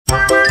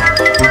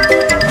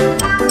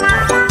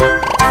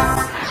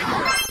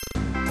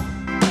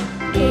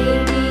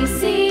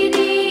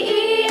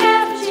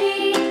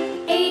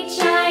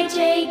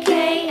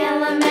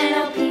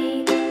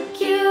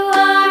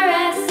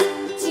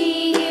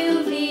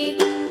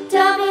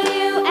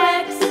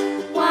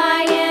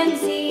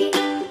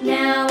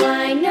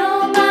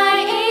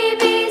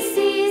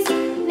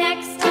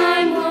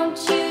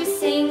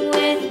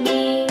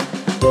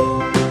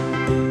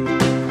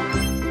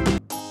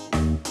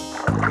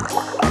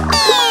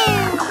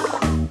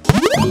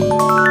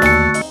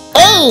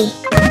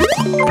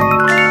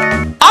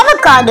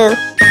avocado.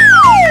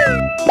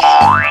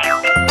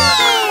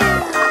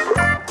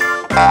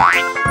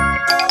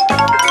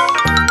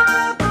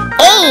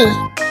 A.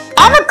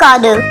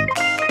 Avocado.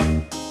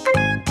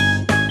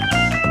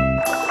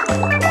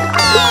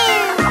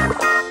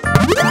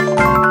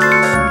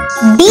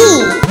 B.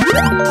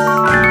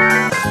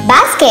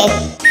 Basket.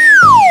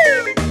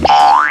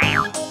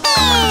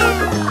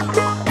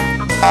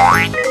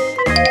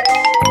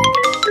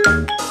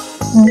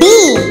 B.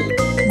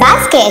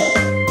 Basket.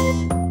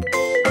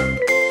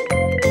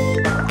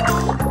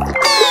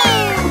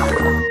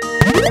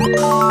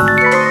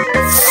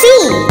 C.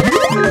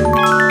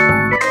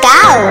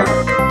 Cow.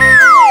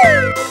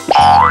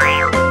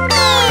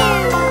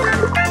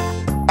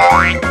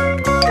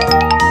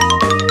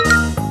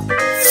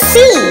 C.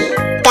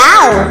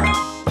 Cow.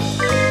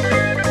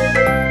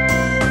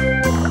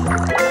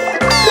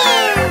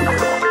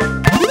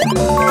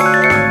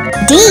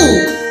 D.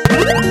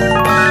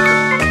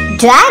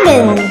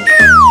 Dragon.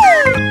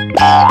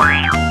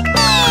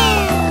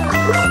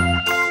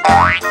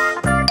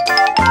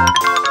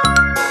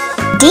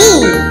 D.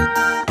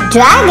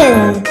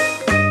 Dragon.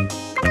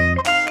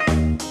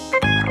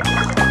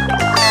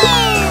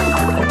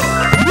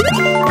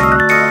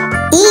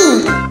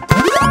 E.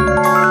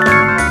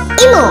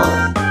 Emo.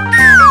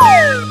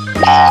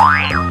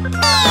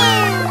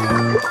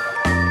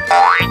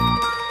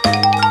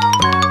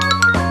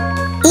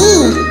 E.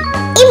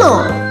 Emo.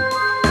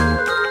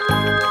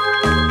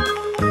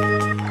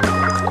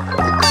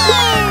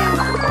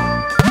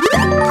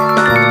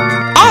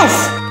 F.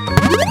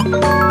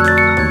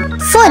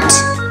 Foot.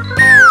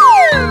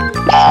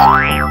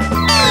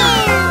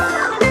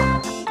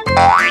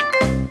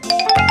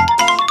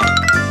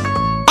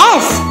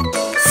 F.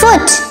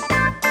 Foot.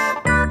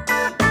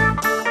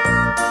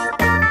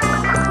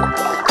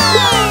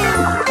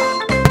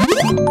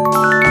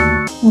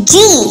 G.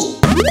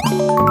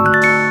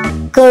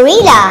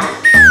 Gorilla.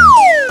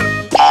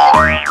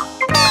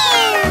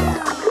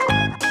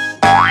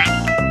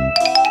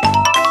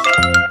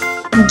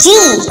 G.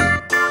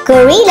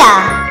 Gorilla.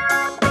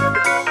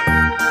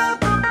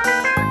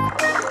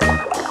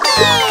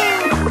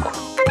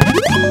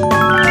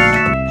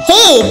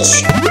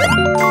 H.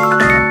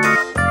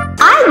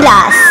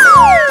 Eyeglass.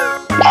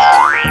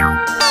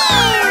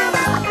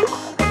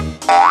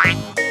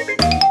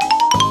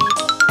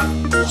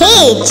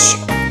 H.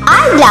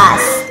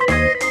 Eyeglass.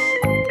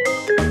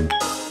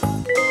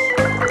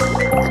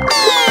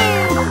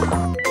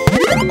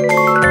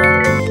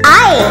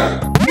 I.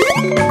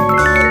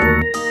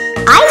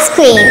 Ice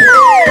cream.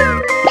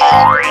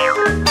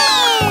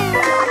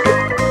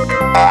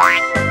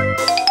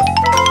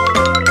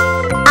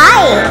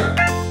 I.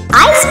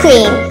 Ice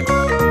cream.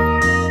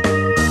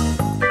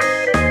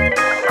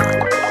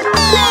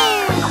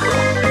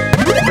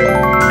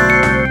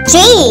 J.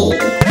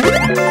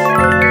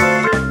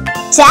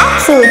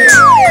 Jackfruit.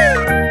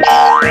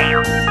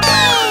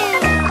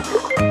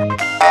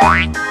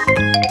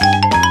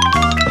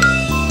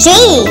 J.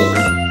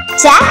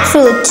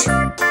 Jackfruit.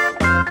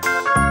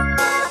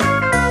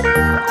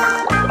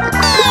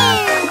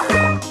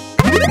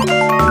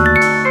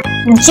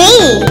 J.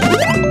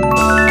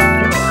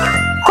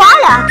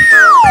 Koala.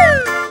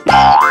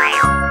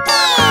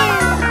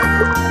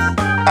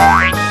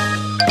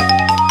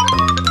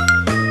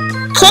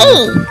 K.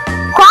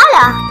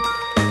 Koala.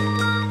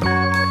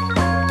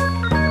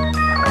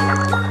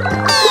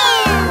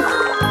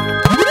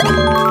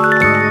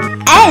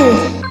 L.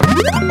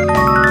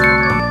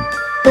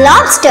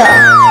 Lobster.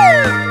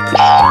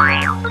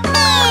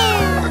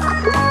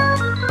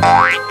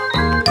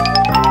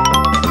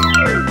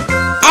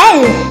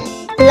 L.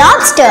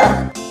 Lobster.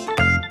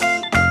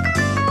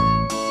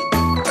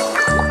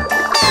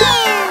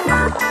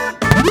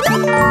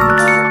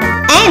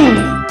 M.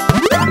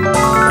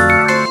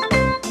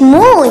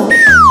 Moon.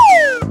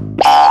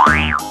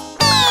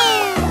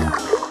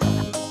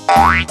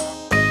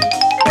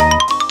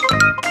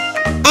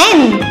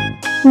 M.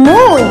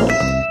 Moon.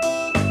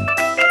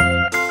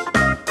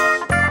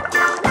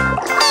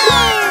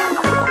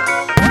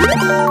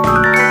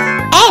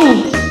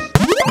 N.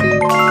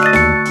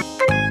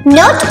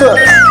 Notebook.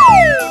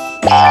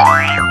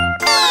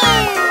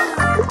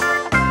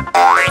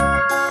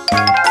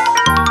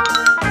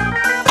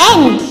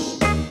 N.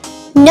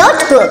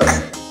 Notebook.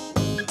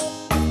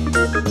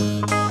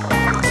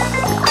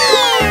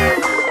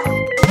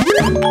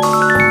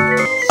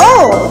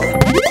 O.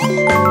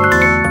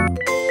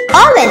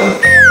 Oven.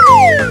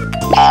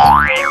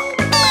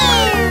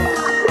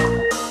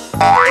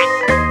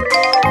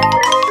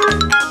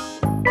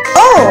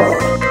 O.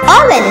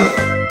 Oven.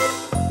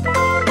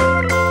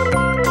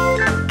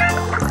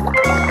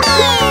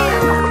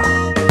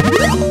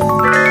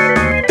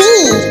 P.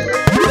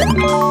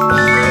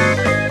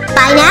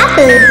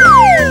 Pineapple.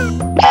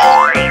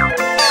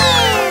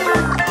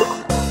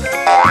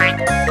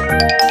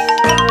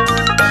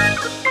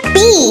 P.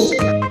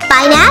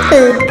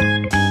 Pineapple.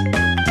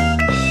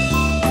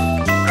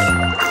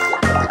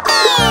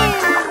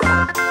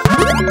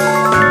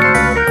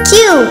 Q.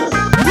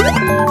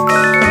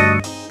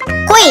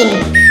 Queen.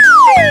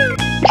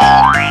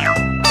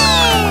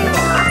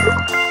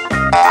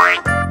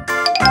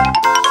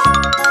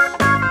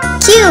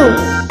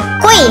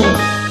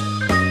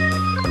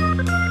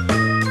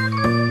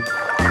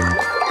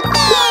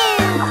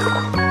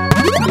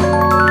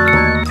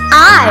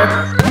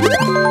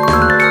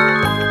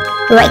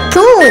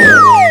 Raccoon.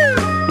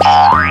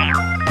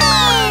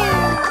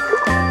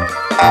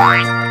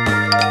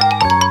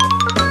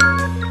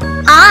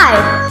 R.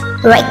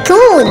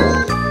 Raccoon.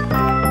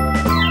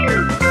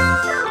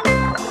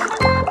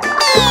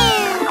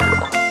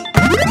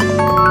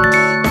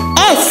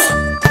 S.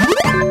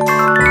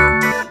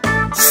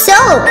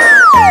 Soap.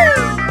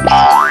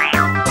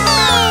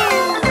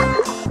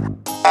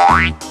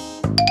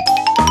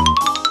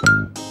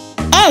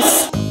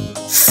 S.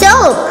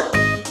 Soap.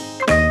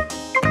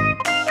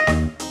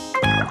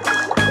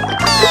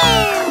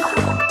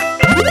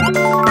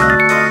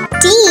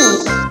 T.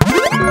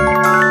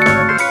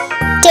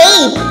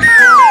 Tape.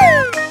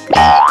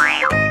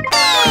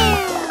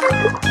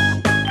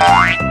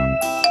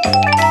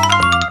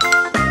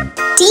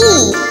 T.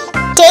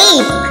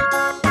 Tape.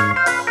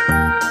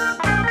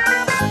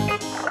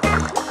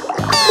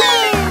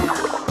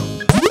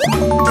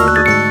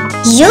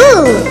 U.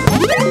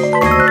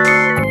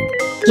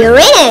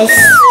 Uranus.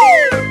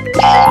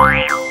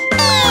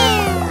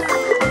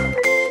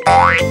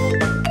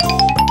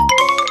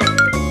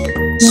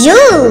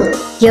 U.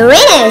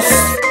 Uranus.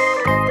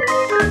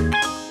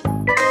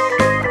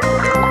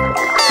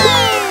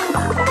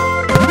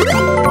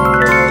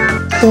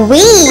 V.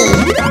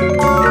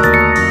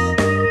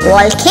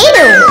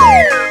 Volcano.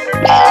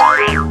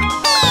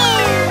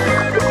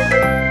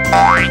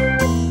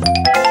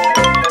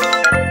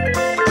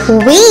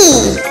 V.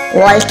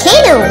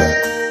 Volcano.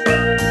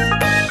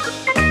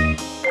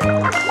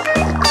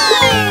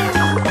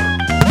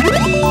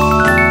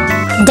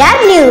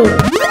 W.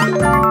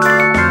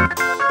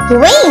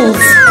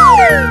 Wings.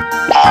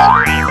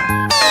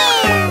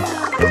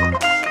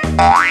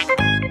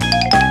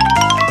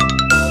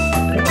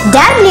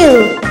 W.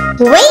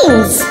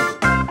 Wings.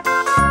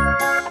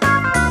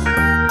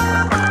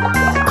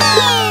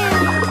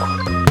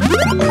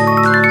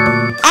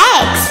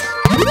 X.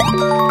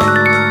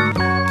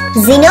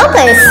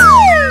 Xenopus.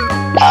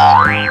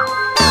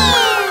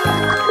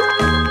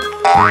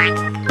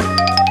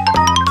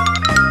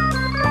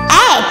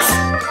 X.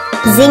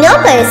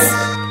 Xenopus.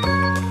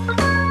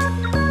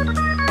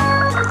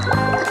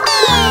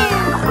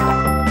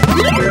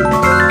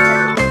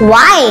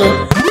 Y.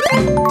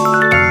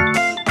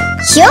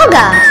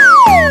 Yoga.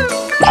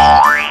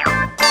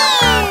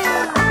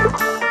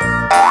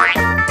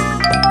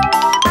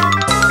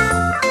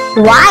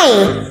 Y.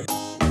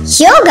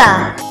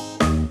 Yoga.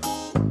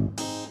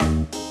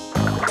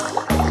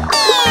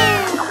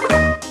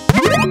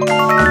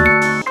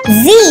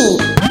 Z.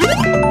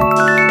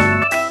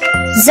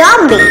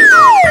 Zombie.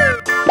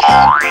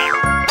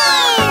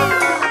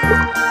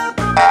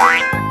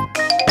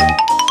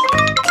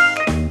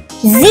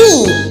 Z.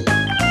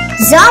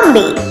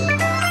 Zombie.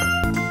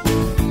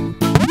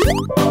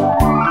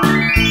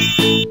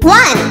 1.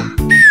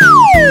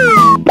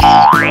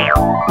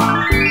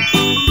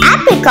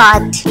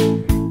 Apricot.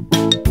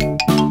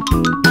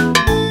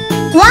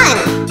 1.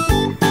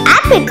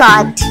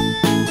 Apricot.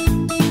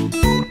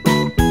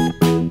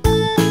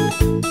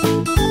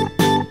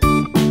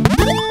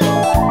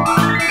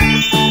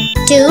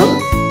 2.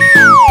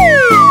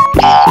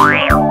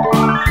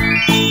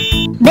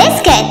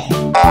 Biscuit.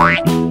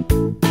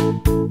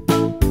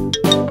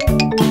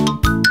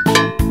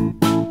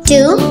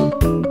 2.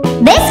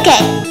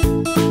 Biscuit.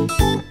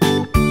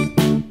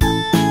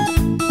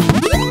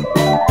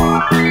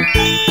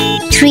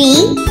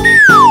 3.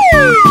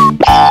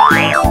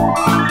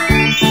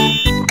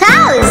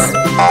 Cows.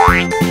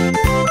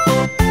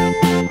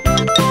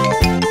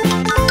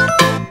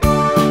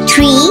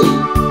 3.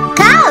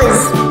 Cows.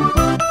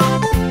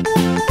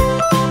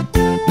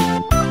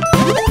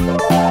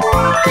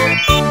 4.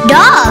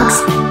 Dogs.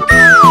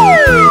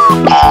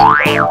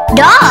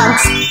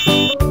 Dogs.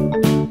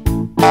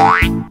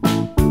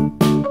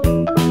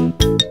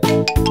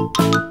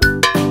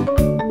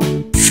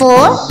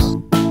 4.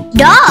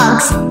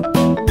 Dogs.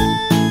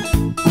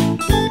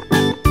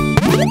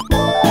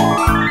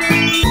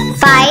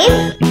 5.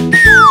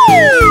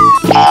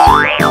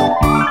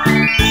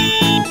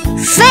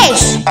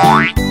 Fish.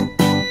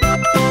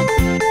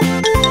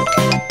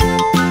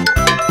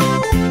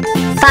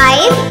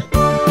 5.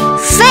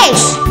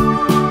 Fish.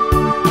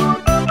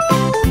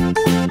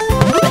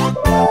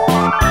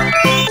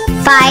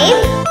 5.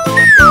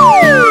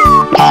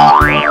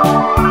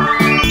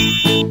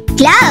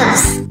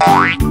 Gloves.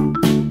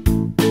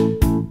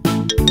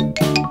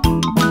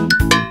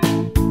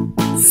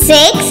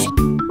 6.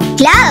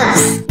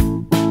 Gloves.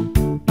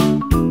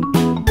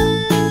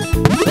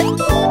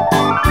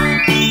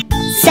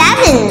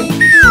 7.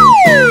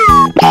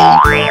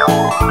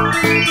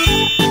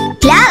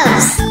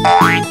 Gloves.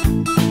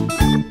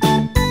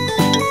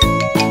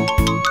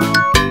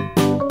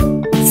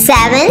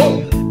 7.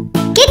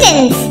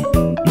 Kittens.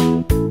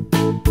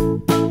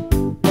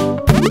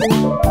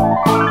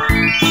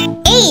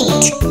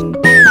 8.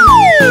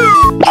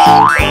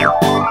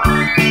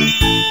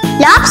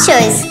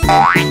 Lobsters.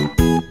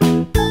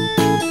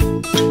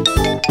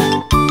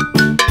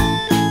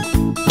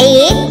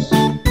 8.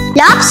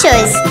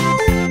 Lobsters.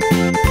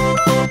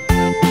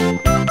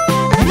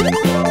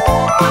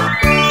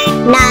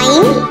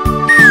 9.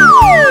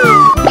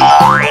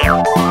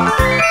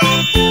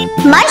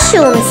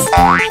 mushrooms.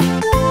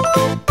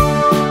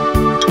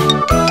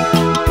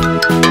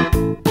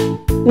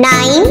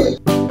 9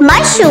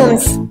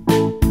 mushrooms.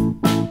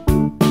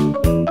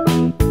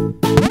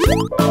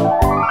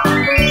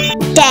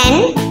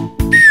 10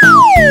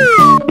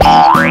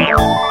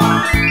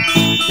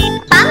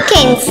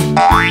 pumpkins.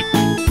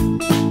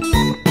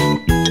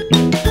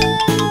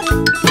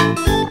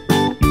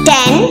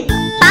 10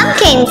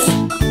 pumpkins.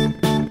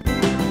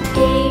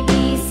 A, B,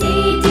 C,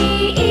 D,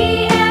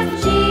 E, F,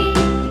 G,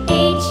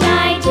 H,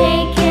 I, J,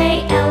 K,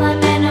 L,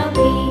 M, N, O, P,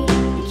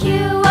 Q,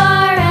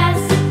 R,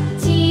 S,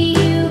 T,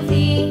 U, V,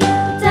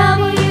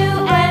 W,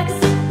 X,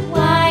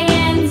 Y,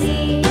 and Z.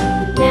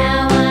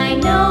 Now I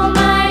know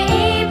my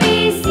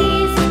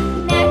ABCs.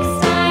 Next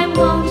time,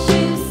 won't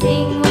you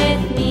sing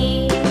with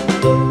me?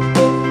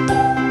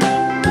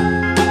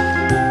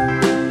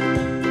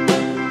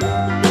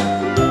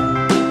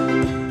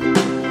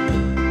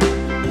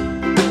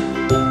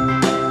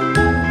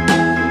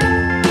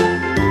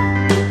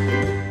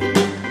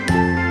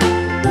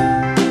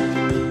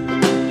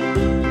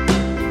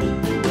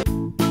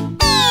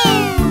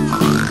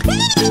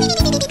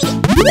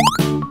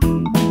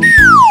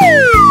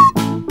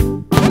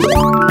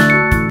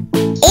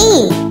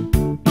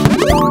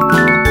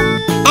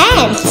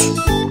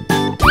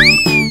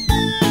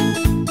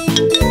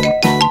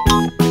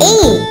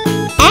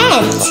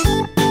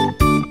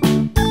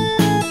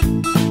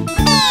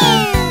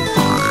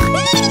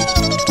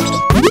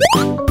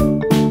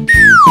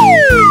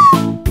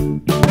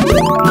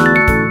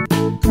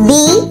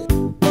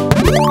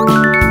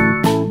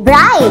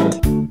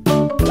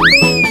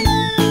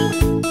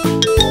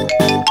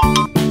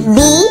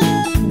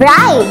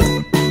 Bride.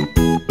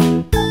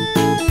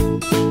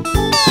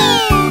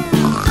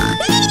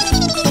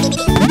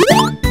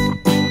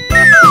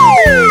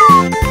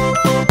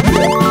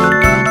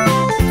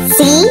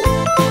 C.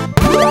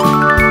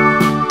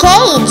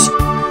 Cage.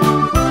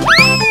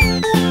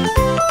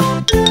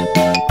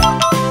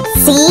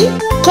 C.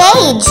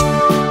 Cage.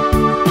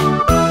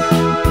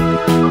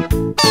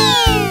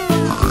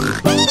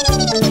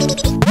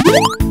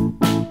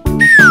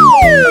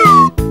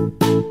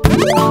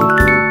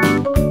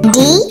 D.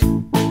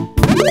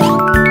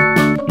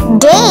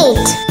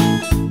 Date.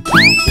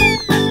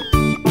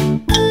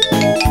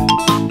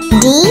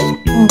 D.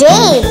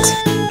 Date.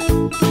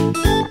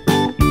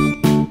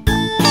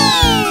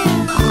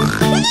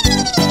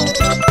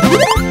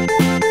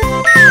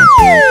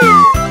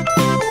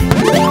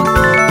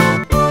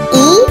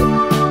 E.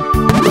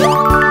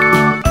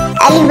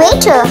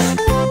 Elevator.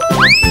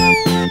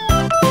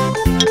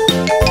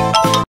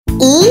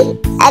 E.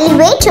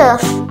 Elevator.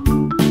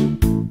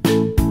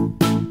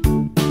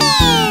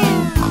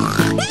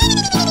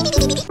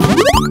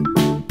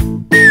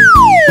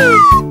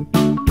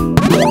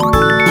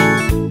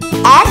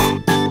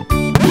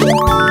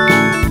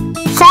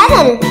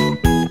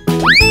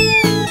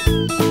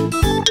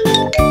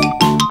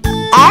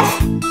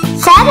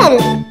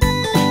 F7.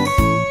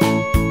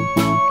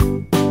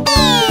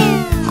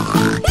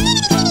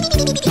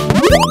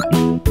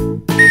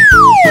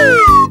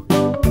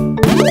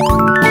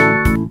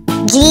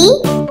 G.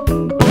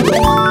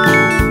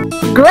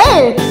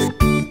 Grill.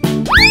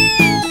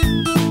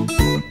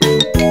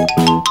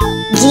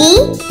 G.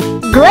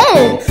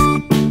 Grill.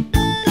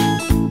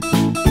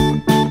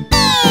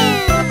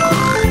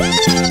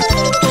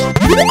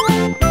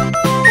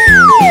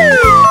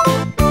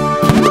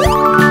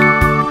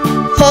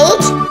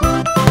 H.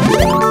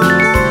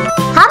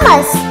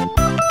 Hummus.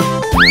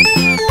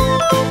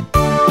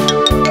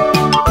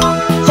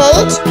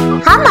 H.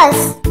 Hummus.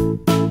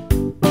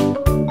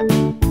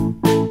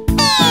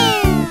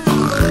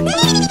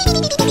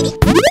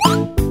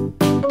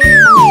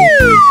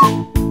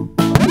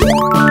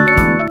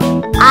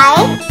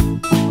 I.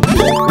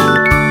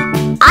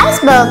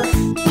 Iceberg.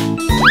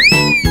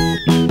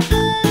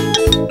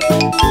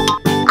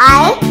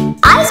 I.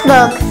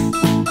 Iceberg.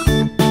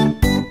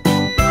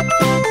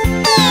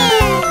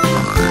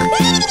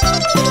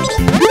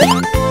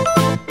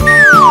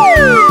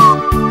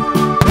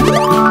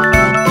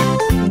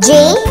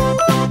 J.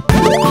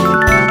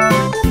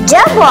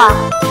 Jaguar.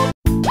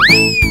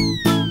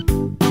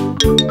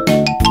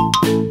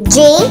 J.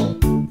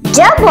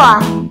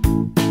 Jaguar.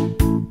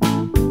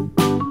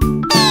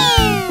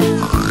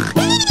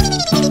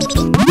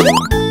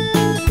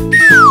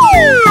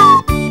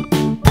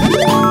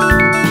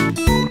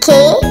 K.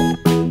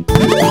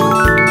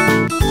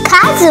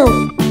 Kazoo.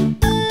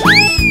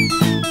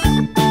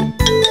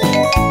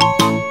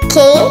 K.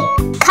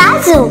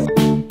 Kazoo.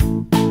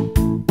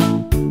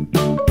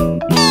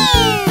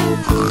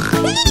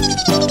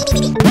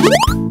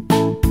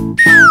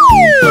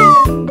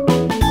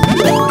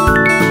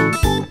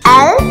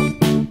 L.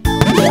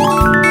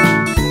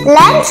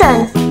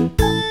 Lantern.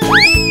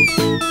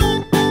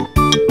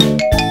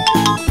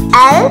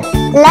 L.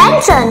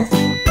 Lantern.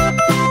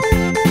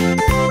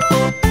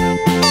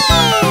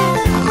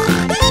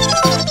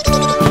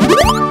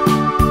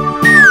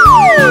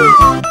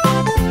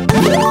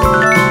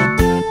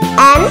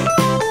 M.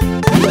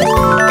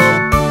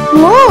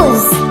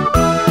 Moose.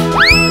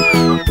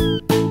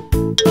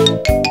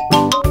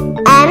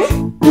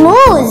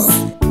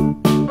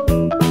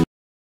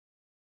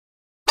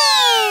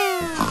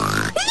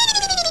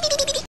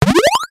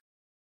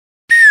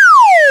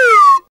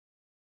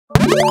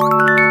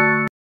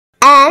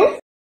 N.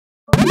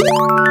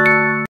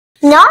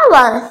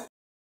 Normal.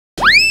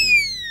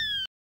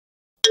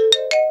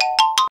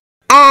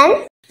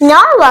 N.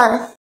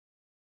 Normal.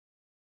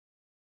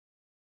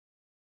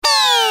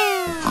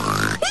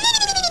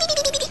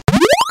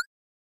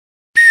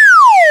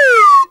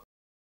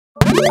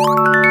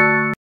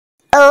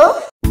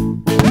 O.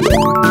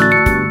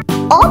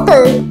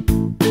 Opal.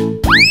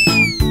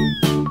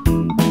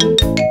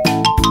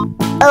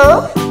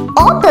 O.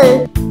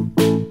 Opal.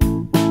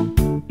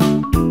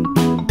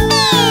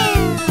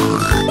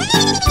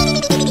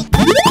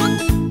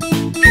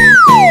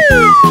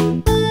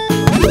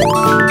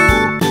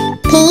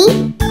 P.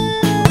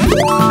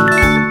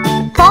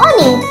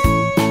 Pony.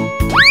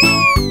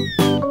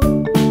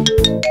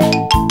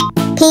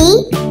 P.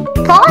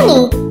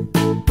 Pony.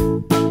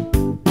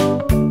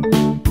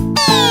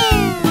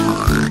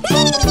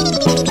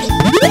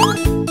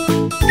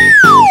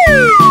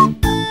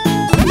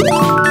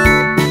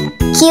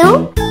 Q.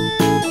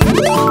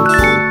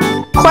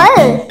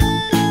 Quill.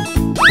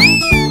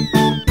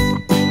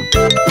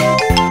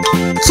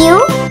 Q.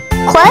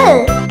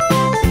 Quill.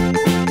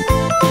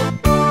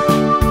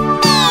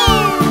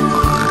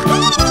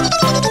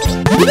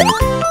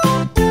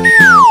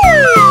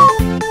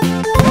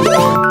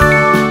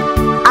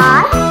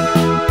 R.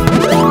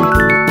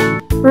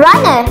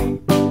 Runner.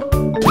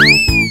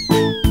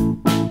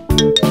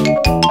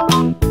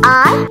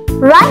 R.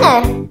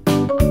 Runner.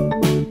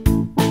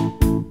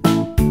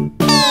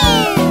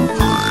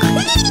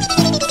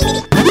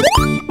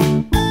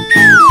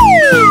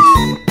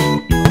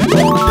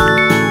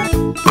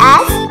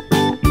 S.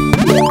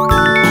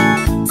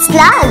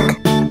 Slug.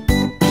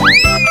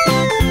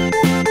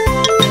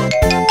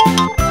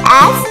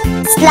 S.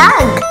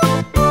 Slug.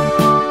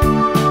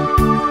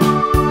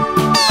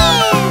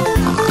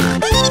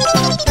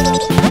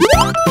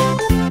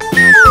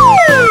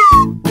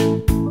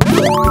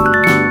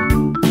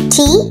 T.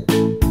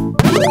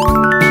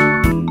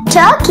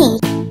 Turkey.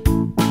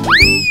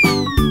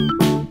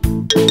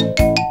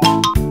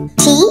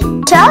 T.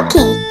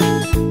 Turkey.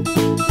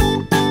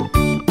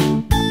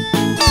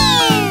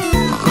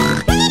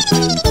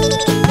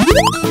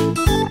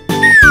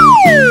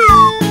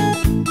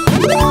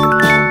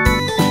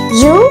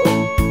 U.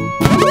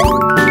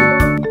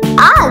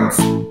 Uggs.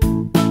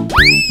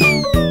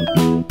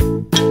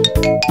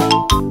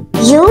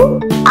 U.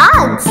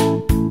 Uggs.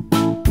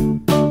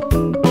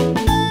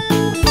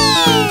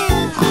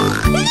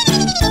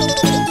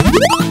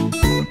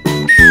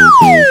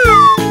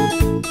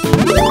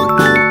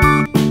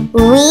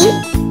 We.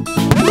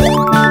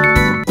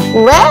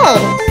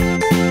 Win.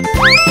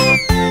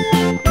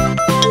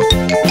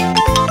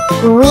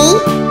 We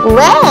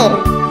win.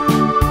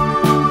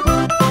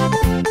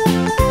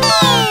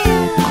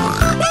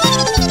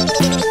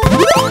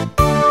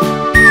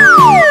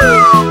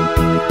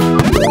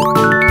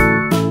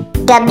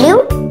 W.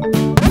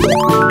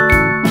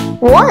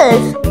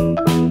 Wolf.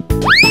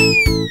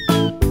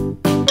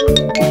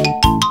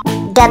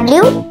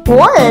 W.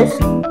 Wolf.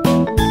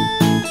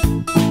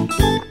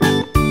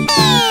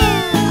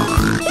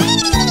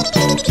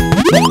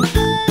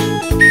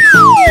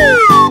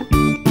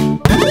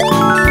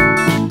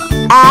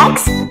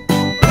 X.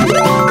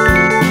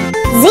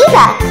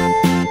 Zebra.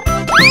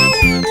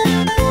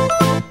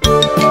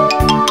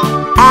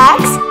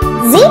 X.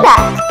 Zebra.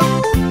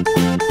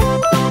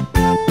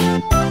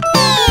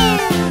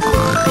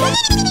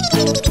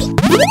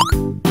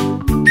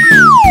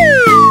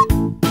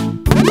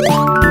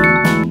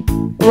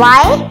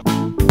 Y.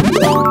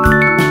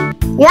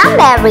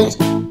 Yumberry.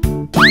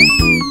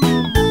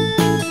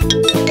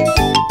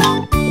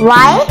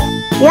 Y.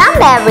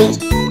 Yumberry.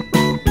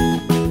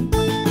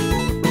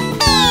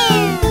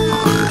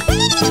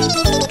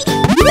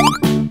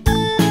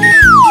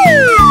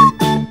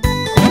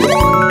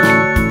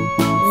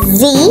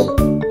 Z.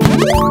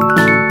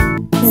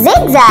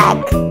 Zigzag.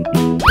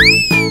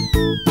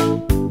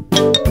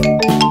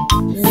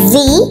 Z.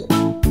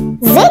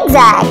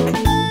 Zigzag.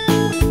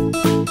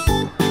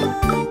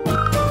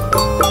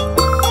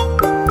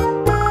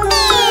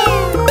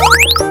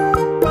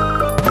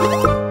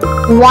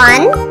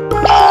 One.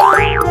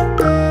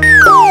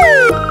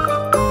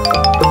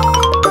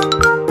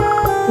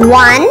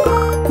 One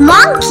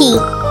monkey.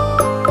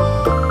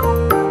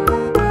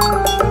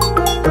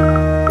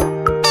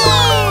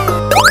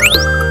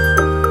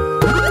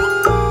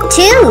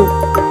 Two.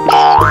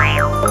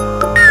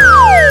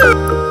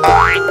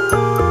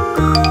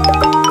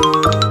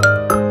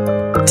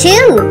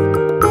 Two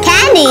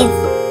candies.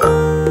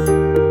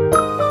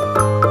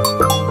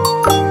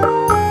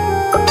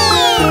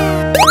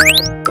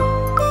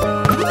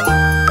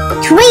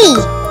 Three.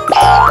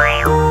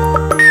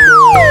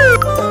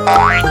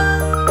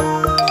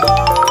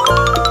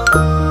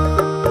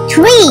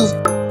 Three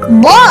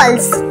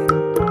balls.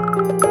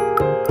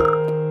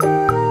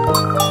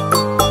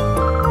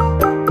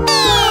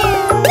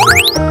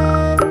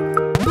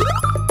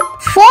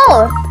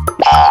 Four.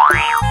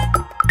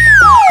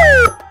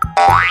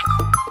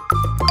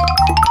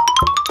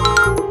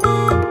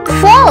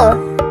 Four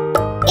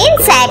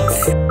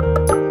insects.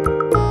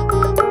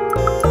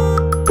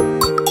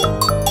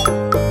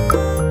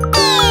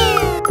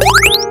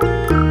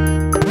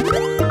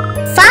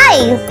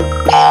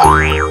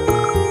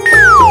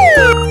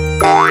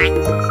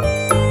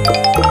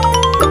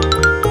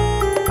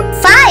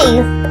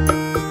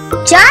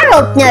 5. Jar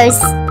openers.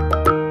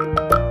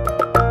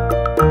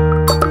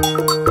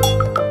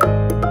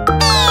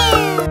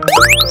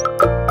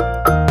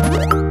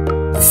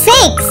 6.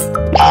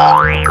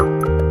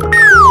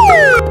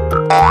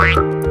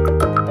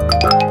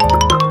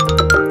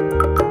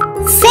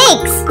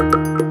 6.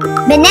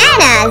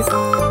 Bananas.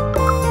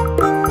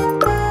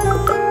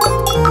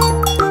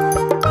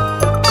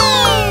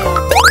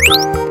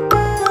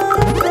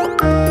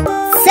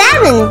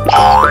 7.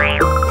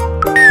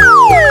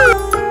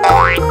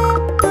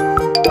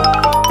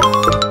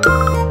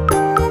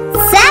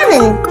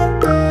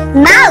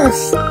 7.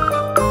 Mouse.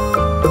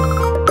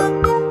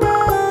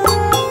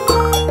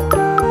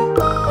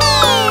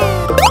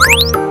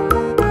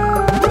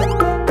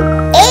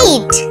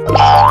 8.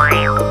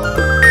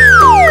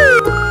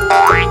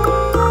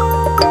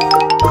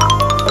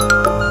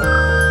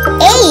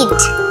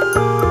 8.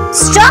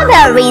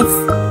 Strawberries.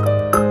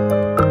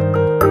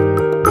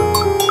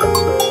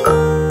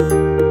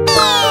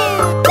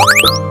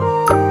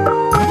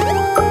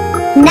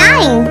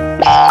 9.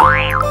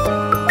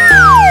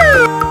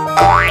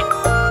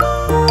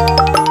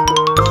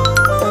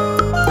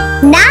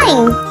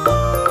 9.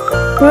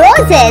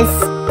 Roses.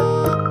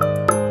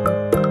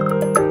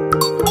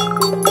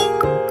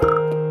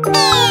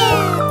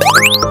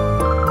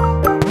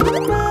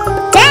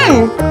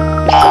 10.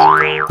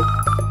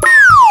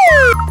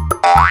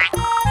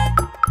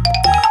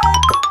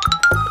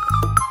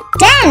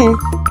 10.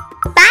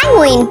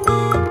 Penguin.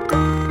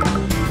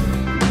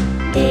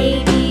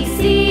 A, B, C,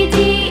 D,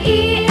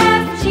 E,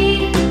 F, G,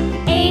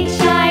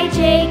 H, I, J,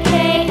 K,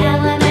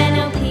 L, M, N,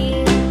 O, P,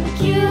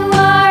 Q,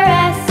 R,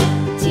 S,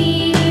 T,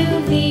 U,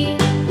 V,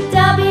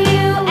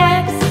 W,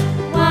 X,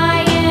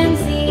 Y, and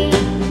Z.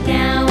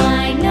 Now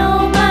I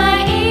know my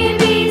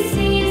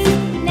ABCs.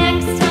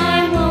 Next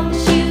time, won't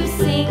you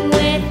sing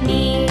with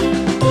me?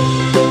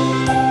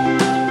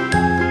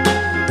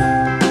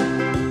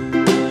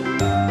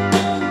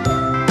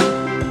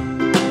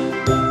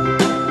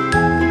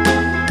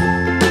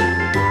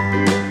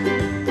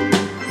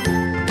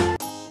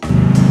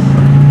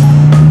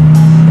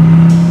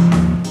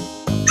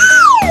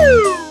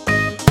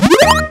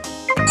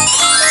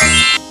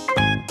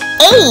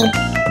 A.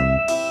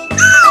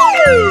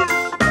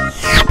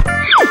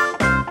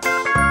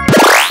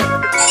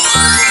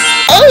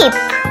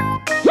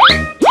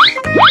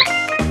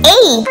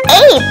 Ape.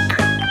 Ape.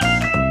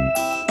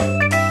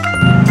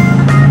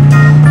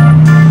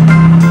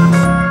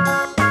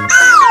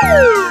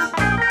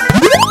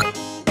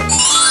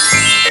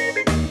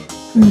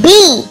 B.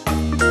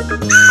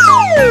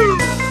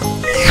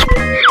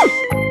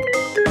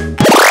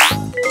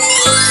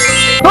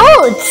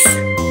 Boots.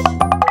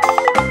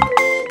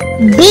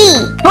 B.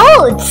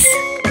 Boots.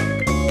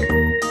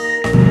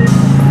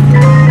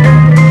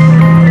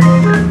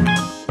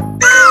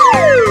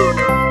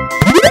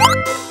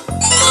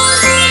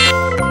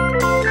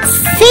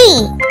 C.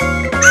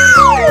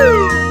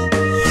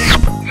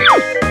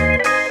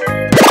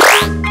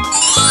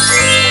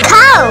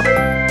 Cow.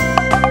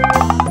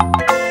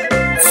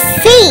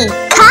 C.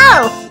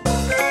 Cow.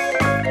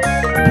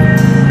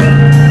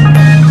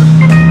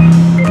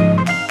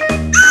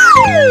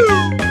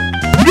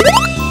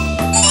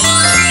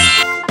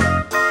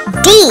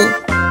 D.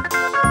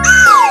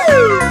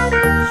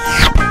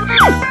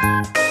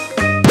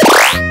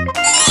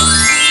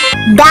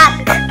 Duck.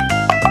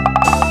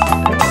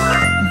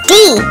 D.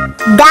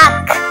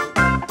 Duck.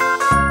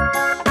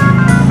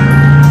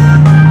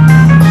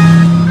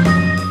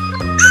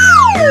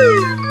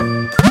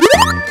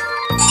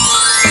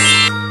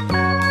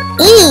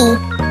 E.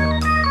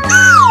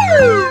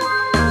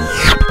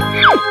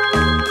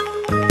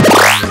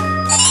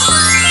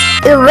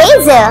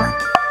 Eraser.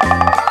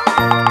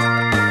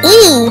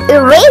 E.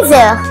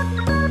 Eraser.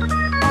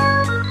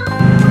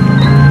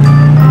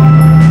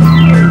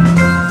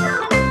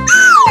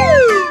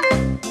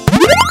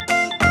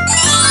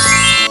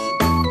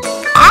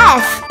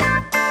 F.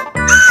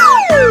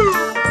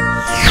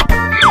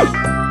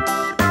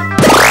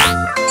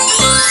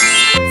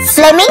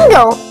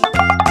 Flamingo.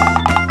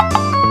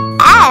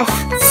 F.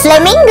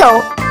 Flamingo.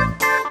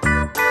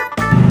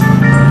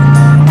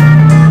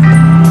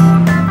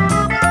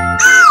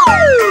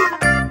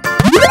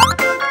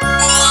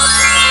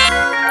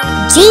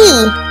 G.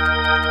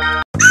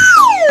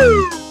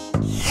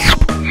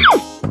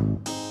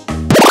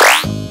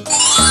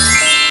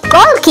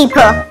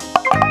 Goalkeeper.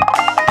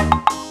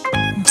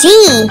 G.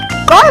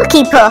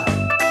 Goalkeeper.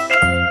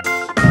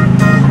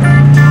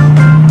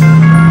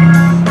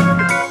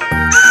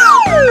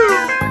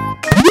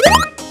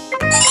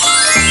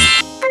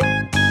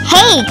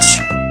 H.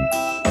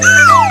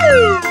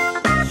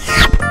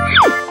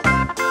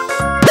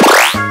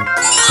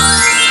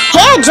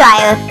 Hair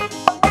dryer.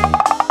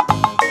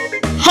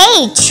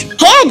 H.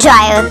 Hair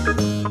dryer.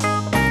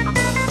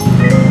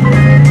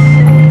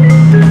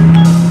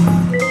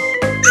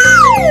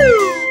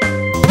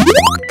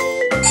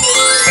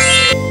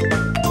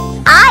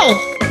 I.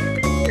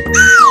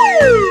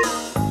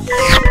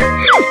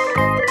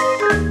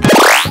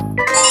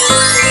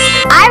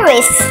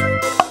 Iris.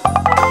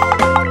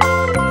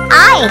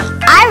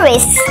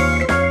 Iris.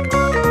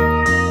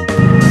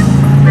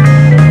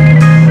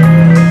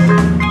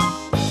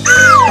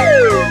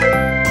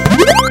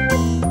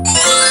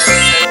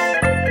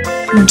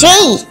 J.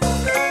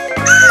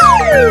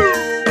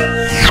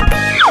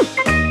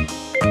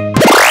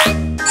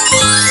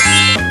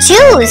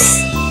 Choose.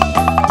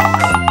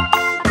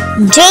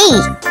 J.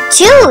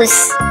 Choose.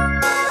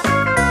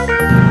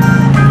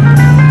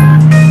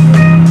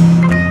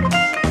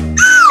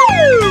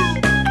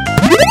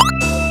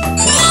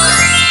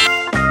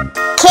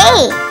 K.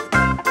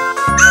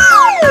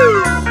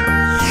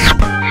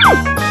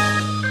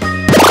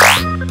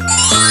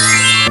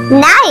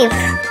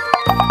 Knife.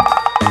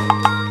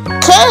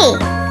 K.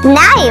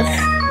 Knife.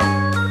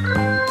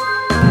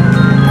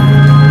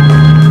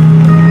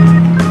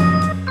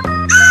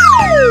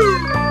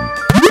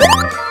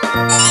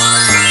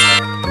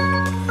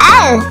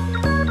 L.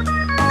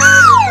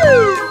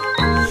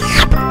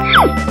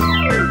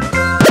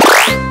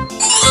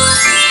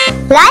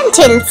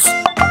 Lentils.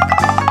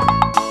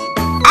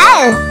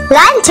 L.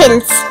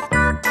 Lentils.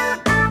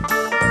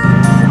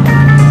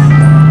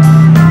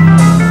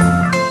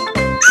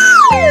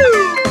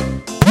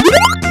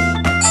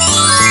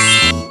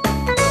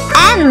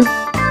 M.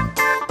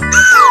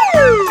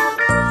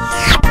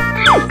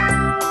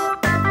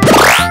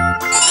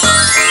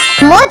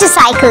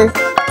 Motorcycle.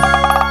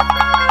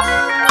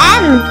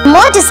 M.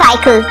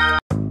 Motorcycle.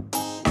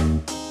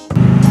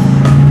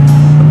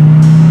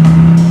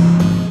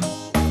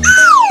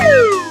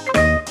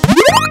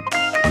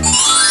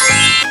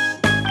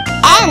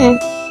 N.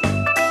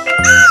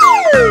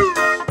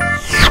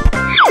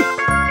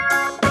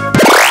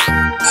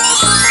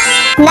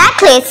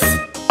 Necklace.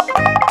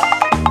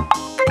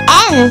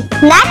 N.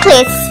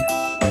 Necklace.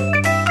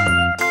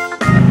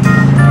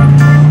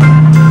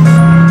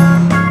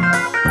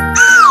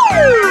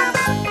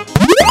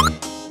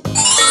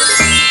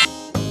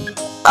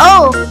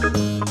 O.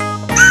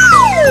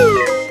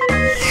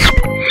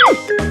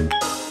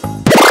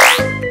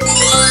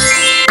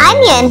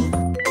 Onion.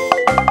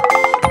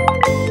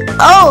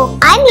 O.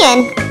 Onion.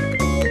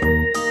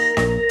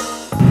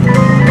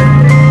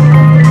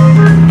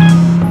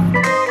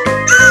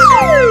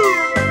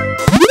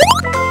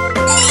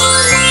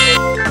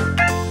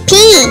 P.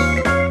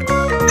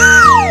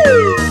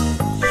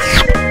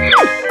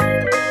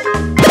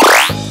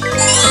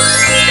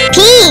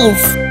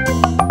 Peas.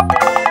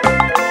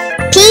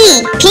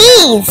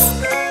 Peas.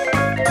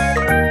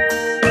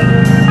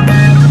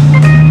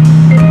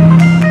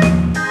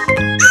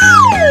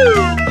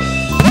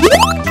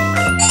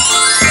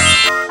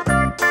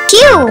 Q.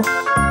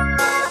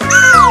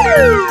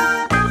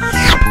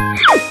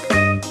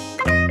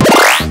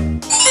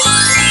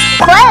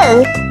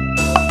 Quill.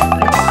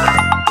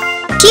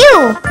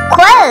 Q.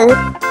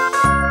 Quill.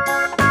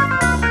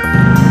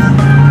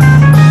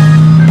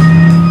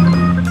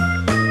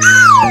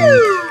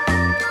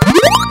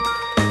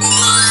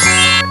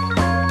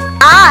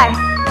 R.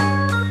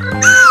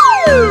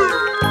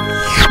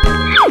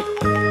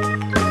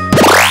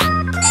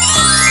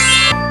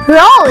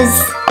 Rose.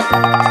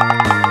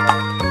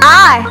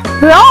 R.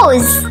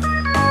 Rose.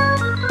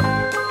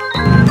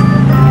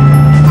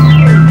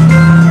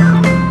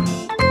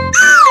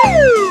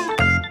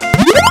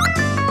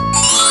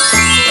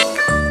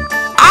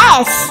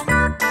 S.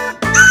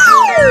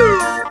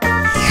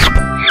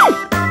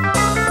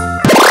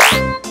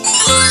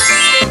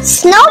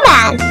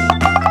 Snowman.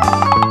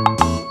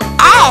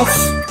 S.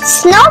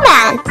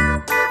 Snowman.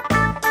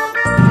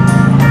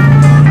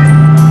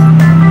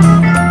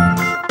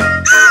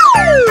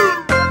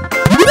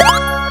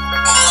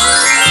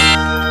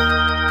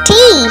 T.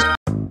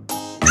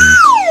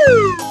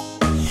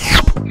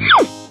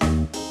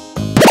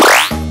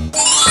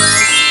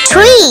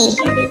 Tree.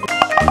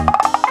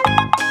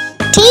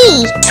 T.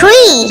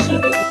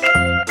 Tree.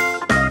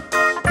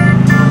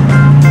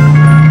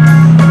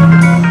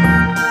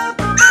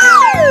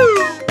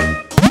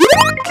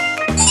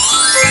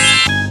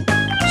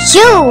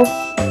 U.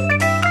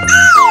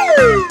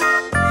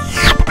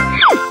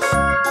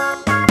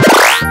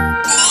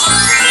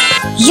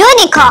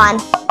 Unicorn.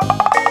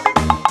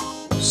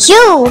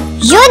 U.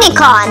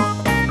 Unicorn.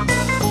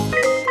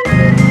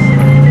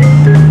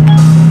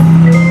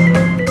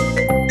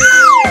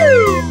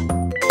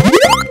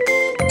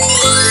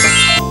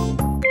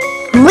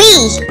 V.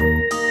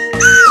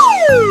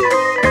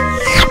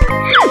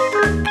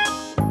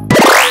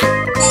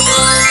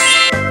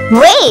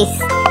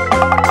 Vase.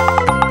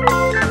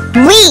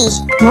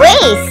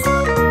 Vase.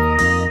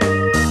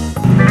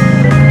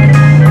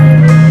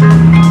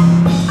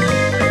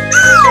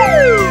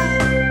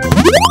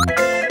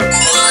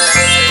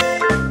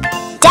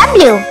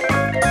 W.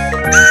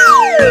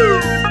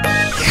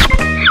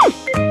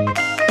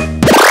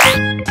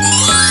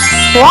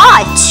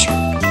 Watch.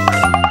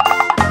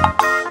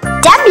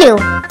 W.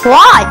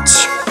 Watch.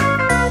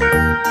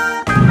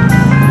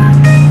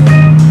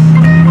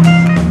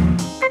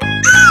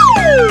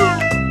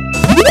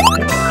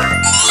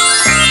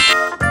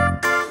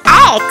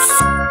 X.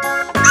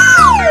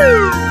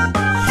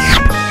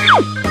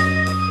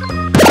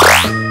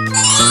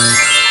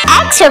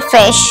 extra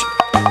fish.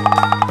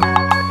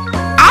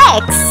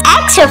 X,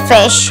 extra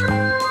fish.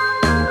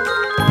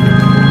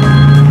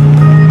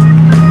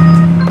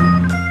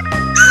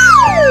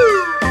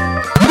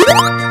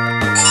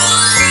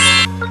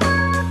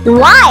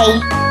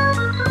 Y,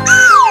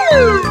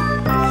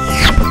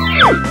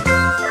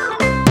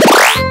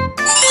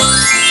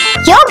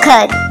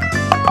 yogurt.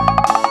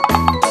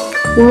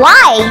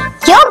 Y,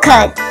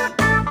 yogurt.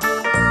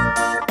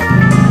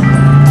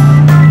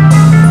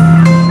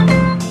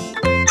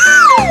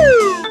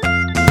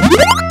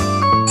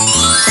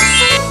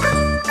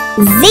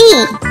 Z,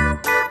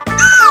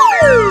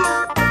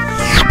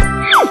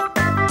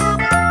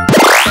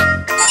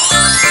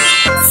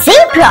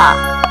 zebra.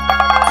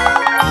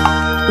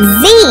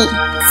 Z,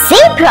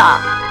 zebra.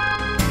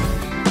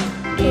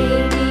 A,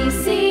 B,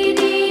 C,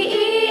 D,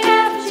 E,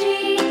 F, G,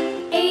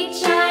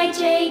 H, I,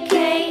 J, K,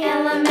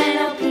 L, M, N,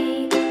 O, P,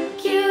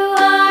 Q,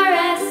 R,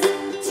 S,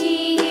 T,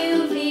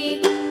 U, V,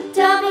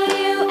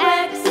 W,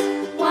 X,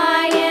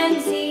 Y, and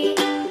Z.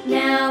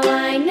 Now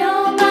I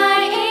know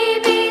my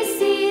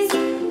ABCs.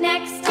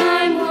 Next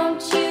time,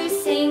 won't you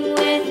sing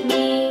with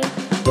me?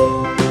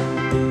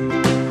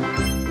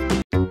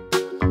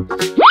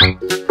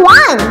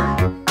 1.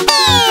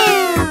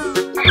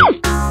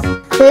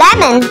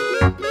 Lemon.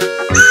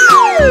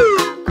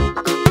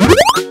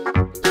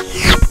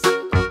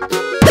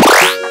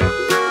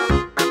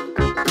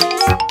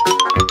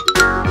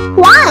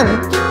 1.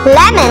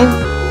 Lemon.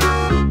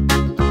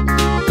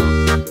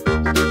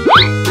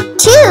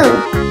 2.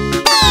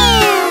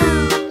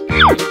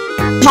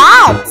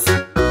 Cats.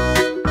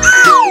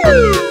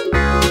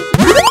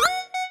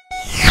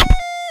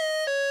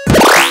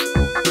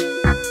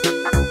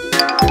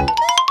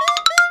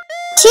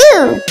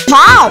 2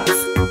 cats.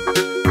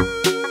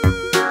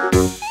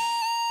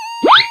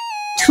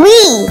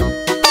 3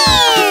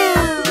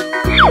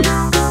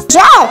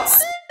 jets.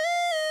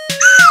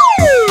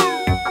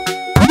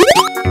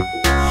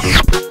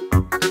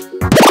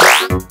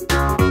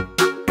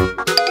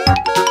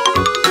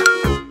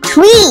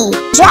 3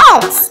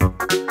 jets.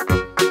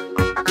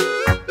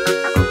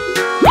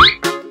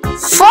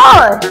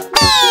 4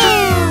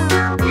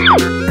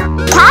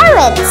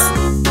 carrots.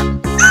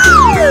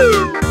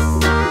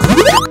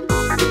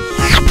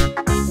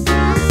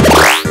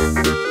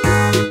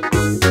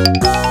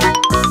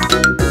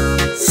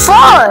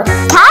 4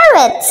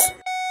 carrots.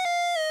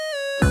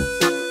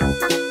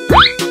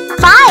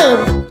 5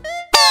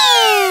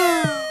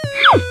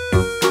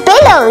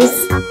 pillows.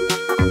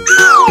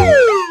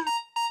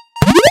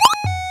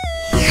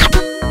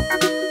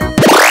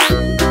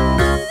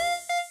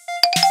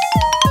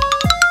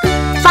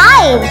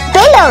 5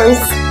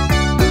 pillows.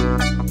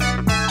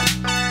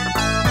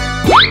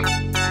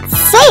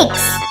 6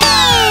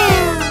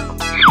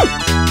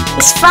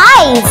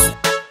 spies.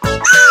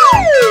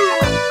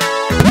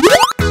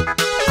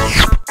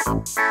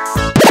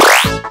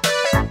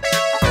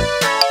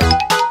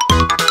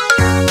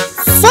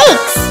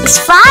 6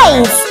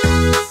 spies.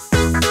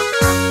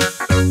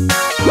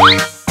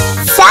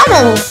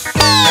 7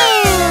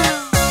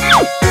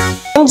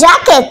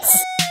 jackets.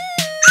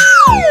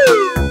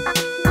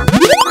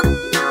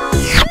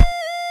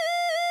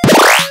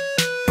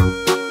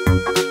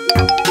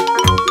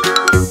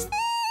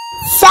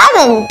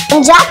 7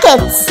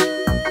 jackets.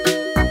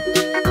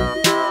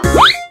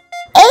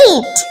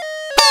 8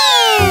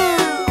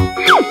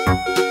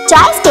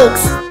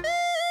 joysticks.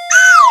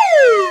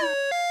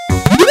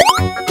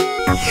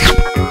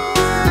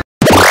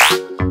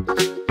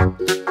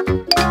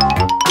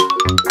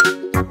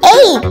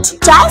 8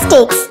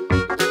 joysticks.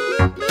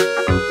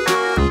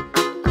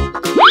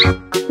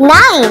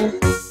 9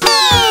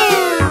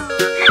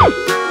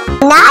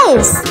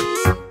 knives.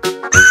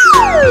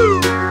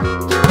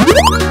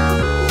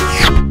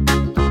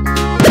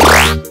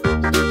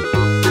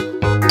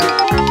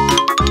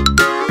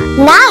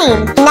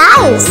 9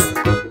 knives.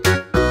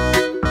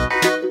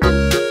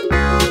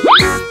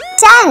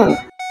 10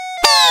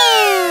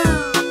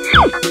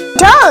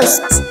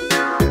 toasts.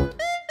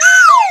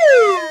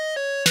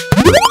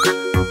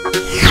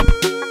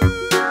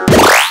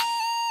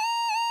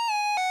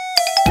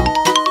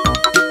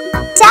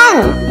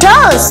 10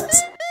 toasts.